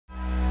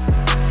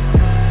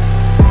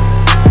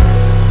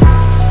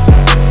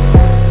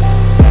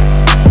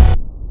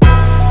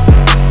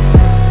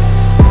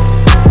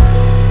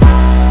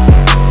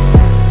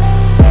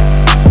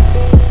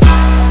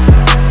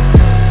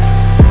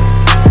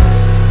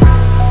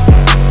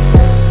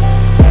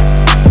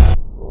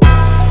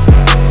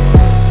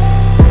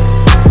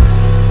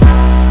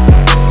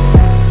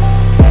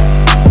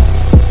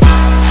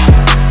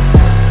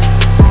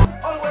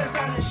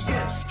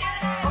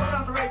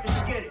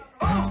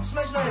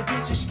like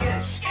bitches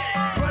scared.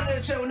 Running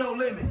the trail with no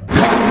limit.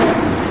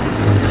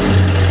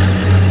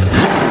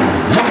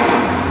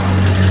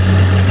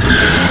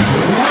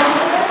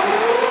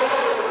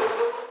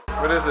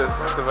 What is this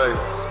device?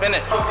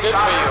 Spinach. It's good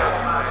for you.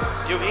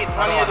 You eat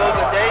 20 of those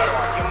a day,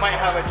 you might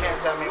have a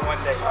chance at me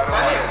one day. I don't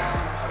want it.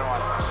 I don't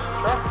want it.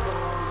 Sure.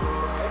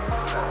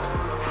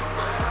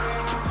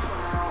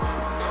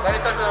 Daddy,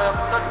 touch the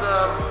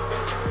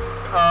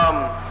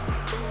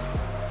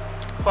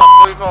fuck,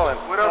 what do you call it?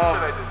 What else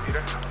should I do,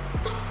 Peter?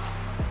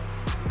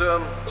 The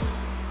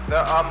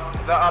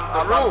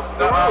roof.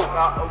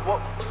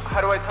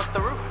 How do I tuck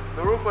the roof?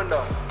 The roof window.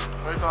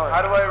 What do you call it?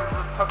 How do I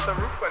tuck the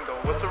roof window?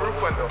 What's a roof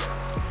window?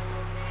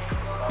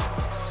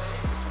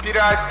 Peter,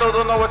 I still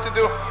don't know what to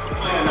do.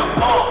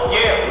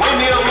 Yeah, we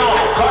need a long.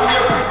 Come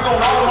here, please don't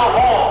hold my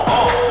arm.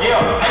 Yeah,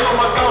 hang on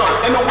my son.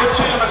 Ain't no way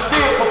change, I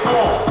still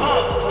perform.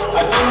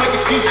 I don't make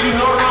excuses, you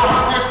know that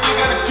I'm hungry, still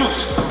got a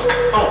juice.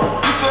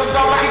 You set it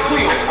down like a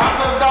clean, I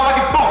set it down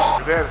like a boost.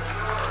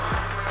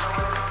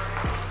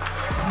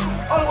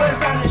 All the way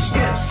inside this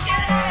skin.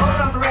 All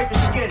time for rape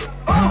and skid it.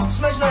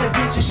 Smashing on the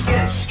bitches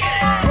skin.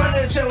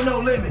 Running the trail with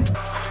no limit.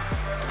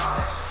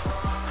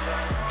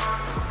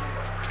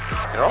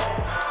 You know?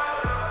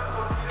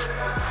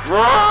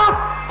 What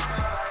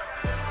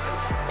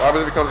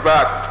happens if he comes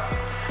back?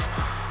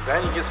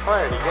 Then he gets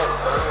fired again.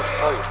 I don't know what to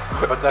tell you.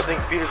 But I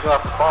think Peter's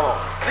gonna have to follow.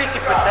 At least he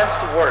pretends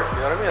to work,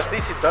 you know what I mean? At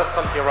least he does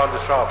something around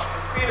the shop.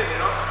 Peter, you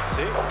know?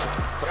 See?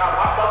 Yeah,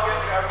 my bucket,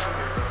 you have to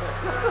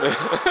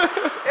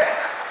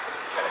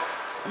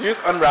You just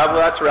unravel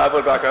that to ravel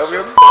it back up.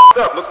 It's fucked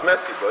up. Looks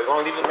messy, bro. You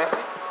wanna leave it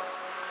messy?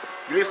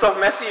 You leave stuff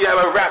messy, you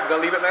have a wrap.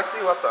 Gonna leave it messy?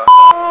 What the?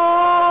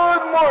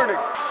 Good morning.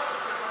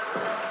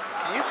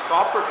 Can you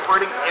stop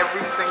recording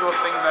every single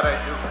thing that I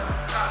do?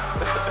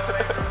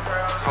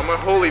 I'm a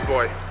holy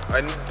boy.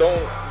 I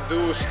don't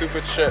do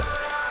stupid shit.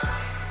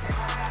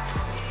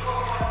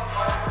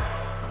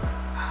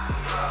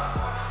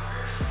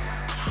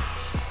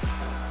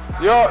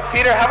 Yo,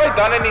 Peter, have I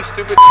done any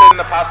stupid shit in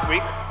the past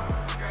week?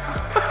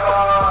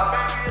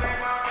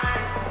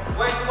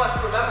 way too much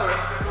to remember.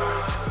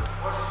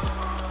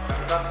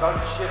 Dumb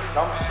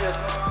shit,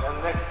 and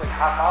the next like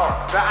half hour.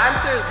 The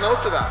answer is no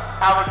to that.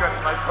 Have a good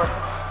night, bro.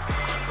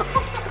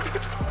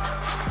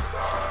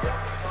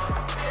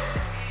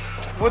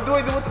 What do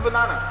I do with the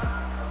banana?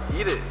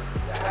 Eat it.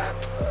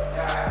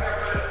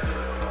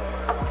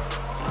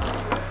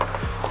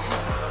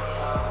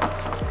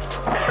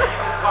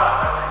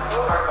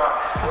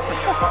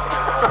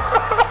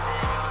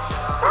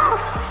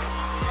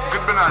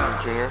 Good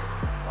banana, Junior.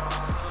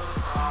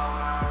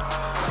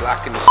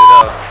 blacking the shit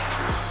out.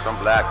 Some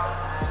black.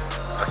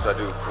 That's what I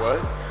do. What?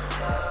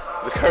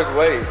 This car's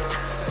white.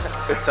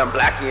 I'm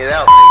blacking it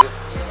out, nigga.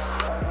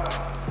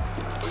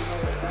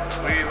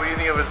 What do you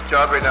think of his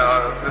job right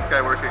now? This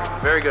guy working?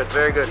 Very good,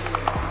 very good.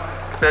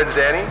 Compared to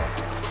Danny?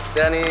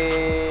 Danny,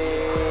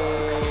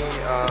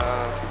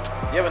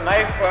 You have a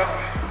knife,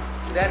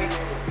 Daddy?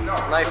 no,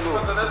 knife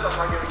move.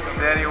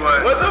 Danny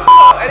what? What the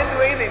fuck? I didn't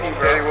do anything to you,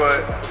 bro. Danny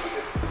what?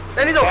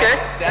 Danny's okay.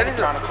 Danny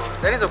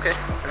Danny's okay.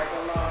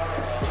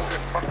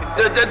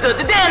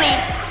 Danny!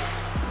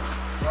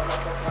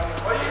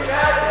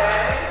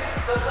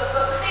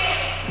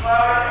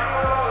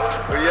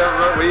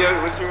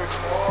 What's your...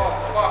 Oh,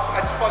 fuck. I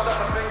just fucked up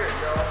my finger,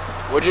 bro.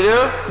 What'd you do?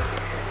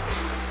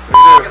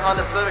 Fucking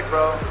Honda Civic,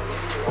 bro.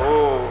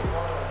 Oh.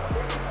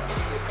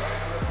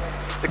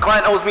 The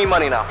client owes me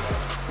money now.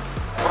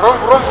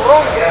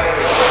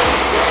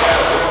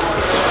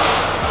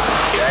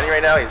 Danny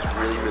right now, he's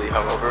really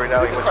hungover right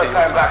now. He went to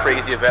some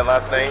crazy event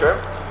last night. Sure.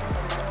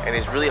 And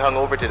he's really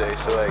hungover today,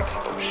 so like...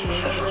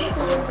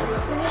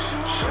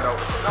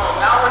 No,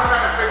 now we're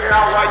trying to figure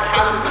out why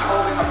Cash isn't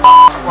holding the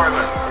f***ing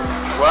spoiler.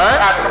 What?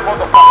 Cash isn't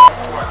holding the f***ing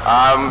spoiler.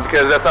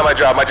 Because that's not my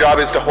job. My job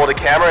is to hold a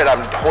camera, and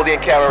I'm holding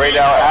a camera right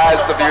now as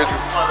the viewers...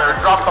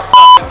 Drop the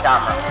f***ing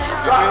camera.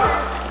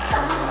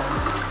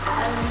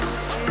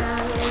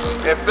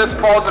 If this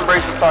falls,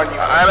 embrace it's on you.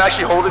 I'm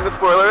actually holding the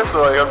spoiler,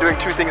 so like, I'm doing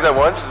two things at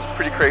once, which is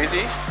pretty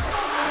crazy.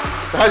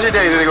 How's your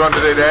day going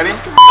today, Danny?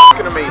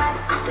 Fucking amazing.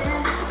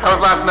 How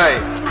was last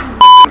night?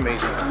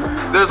 Amazing.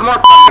 There's more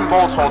fucking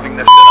bolts holding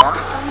this shit on.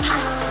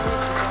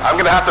 I'm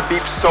gonna have to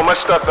beep so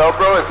much stuff out,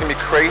 bro. It's gonna be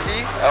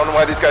crazy. I don't know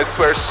why these guys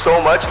swear so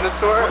much in the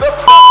store. Who the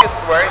fuck is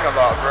swearing a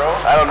lot, bro?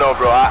 I don't know,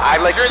 bro. I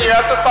like... Junior, you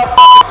have to stop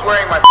fucking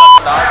swearing, my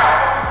fucking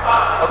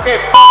dog. Okay,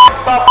 fucking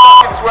stop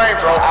fucking swearing,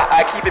 bro.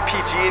 I keep it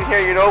PG in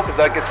here, you know, because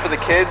that gets for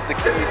the kids. The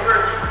kids.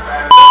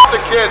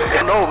 The kids.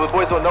 No, the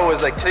boys don't know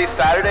is like today's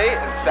Saturday,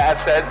 and Stas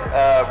said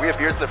we have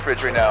beers in the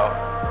fridge right now.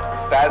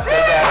 Stas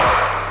said that.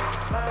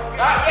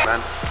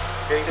 Man.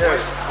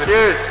 Cheers.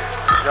 Cheers.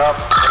 Good job.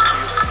 Thank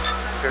you.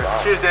 Cheers.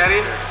 Cheers,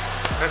 Danny.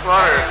 Nice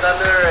water.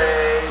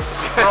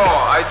 Bro,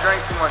 I drank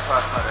too much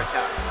last night. I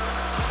can't.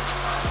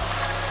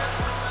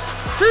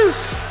 Cheers.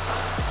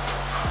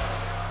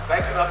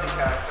 Thanks for nothing,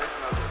 Cash. Thanks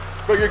for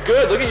nothing. Bro, you're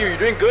good. Look at you. You're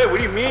doing good. What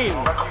do you mean?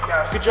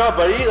 Good job,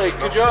 buddy. Like,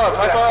 good job.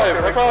 High five.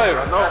 High five.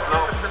 No.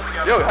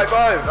 Yo, high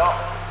five. No.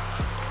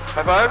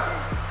 High five?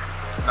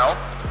 No.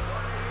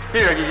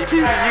 Here, you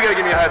gotta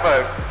give me a high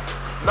five.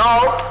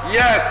 No.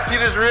 Yes,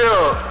 Peter's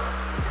real.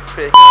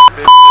 Fake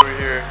bitch over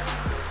here.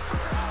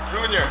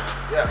 Junior.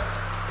 Yeah.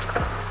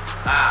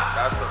 Ah,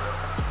 that's a real.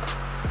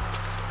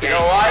 You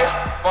know why?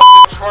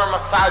 Fucking shawarma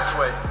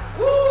sideway.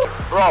 Woo!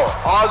 Bro,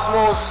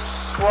 Osmos,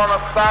 shawarma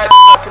side,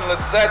 fucking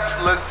Lizette's,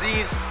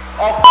 Laziz,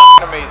 all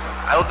fucking amazing.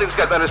 I don't think this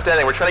guy's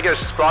understanding. We're trying to get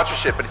a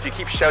sponsorship, but if you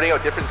keep shouting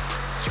out different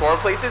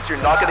shawarma places,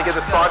 you're not gonna get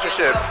the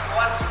sponsorship.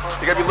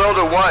 You gotta be little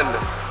to one.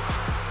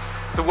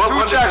 So what?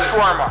 Two check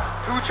shawarma.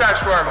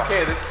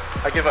 Okay,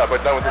 I give up.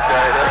 I'm done with this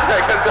guy.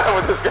 I'm done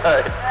with this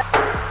guy.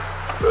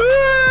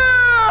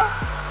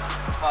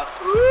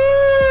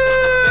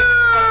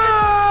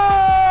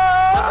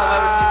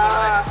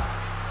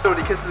 When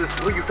he kisses this,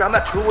 look, you found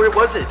that tool. Where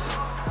was it?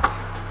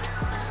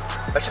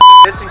 That shit's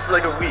been missing for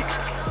like a week.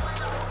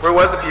 Where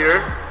was it,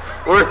 Peter?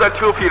 Where was that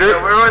tool, Peter? Yeah,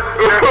 where was it,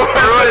 Peter?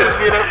 Where was it,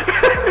 Peter?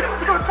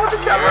 Let's go touch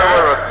the camera.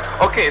 Where was it?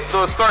 Okay,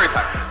 so story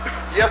time.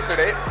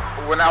 Yesterday,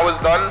 when I was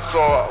done,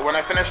 so when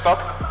I finished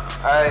up,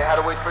 I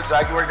had to wait for the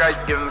Jaguar guys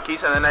to give him the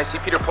keys, and then I see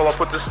Peter pull up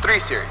with this 3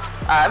 Series.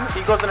 And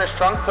he goes in his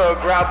trunk to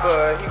grab,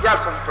 he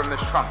grabs something from this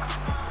trunk.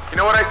 You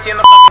know what I see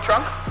in the fucking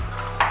trunk?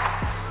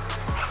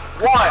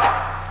 1,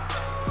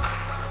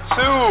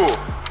 2,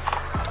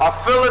 a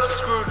Phillips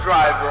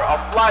screwdriver, a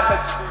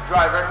flathead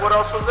screwdriver, and what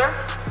else was there?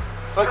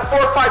 Like 4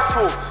 or 5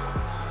 tools.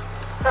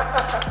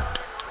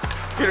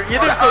 Peter, you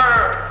did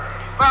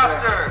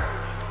faster!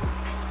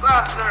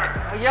 Faster!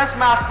 Yes,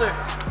 master.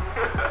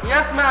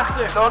 Yes,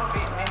 master. Don't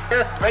beat me.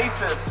 Yes.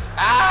 Racist.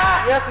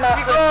 Ah! Yes, master.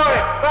 Keep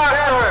going!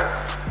 Faster!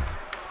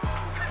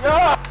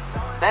 Yeah.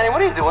 Danny,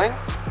 what are you doing?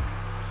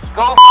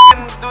 Go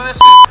fucking do this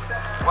shit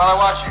while I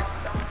watch you.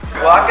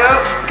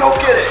 Blackout? Go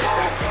get it!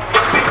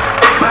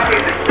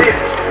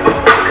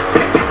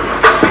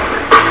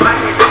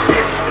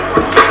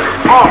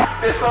 Oh,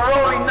 it's a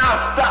rolling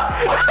non-stop.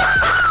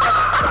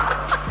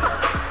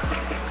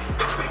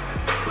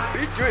 What are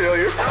you doing?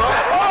 You're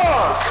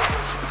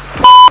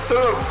so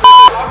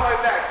on my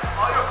neck.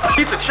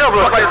 Pizza, chill, bro.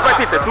 It's my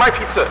pizza. It's my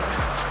pizza.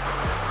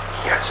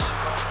 Yes.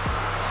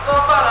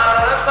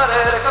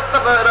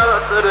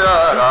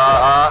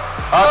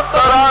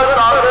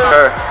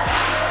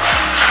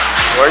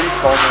 Why are you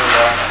filming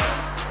that?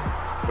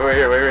 Wait.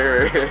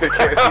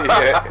 Can't see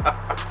it.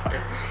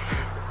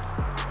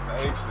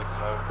 Anxious,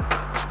 man.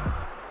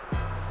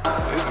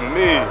 It's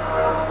me.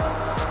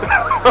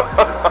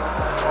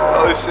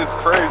 Oh, this shit's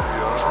crazy,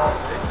 yo.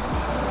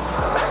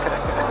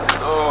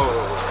 Oh.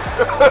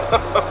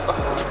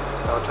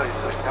 I'll tell you, so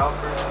the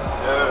calipers.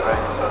 Yeah.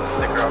 Right, so the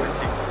sticker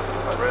obviously.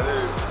 Ready.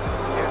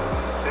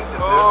 Yeah,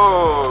 tinted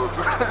Oh.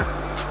 this.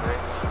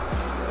 Right.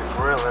 The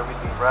grill,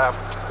 everything wrapped.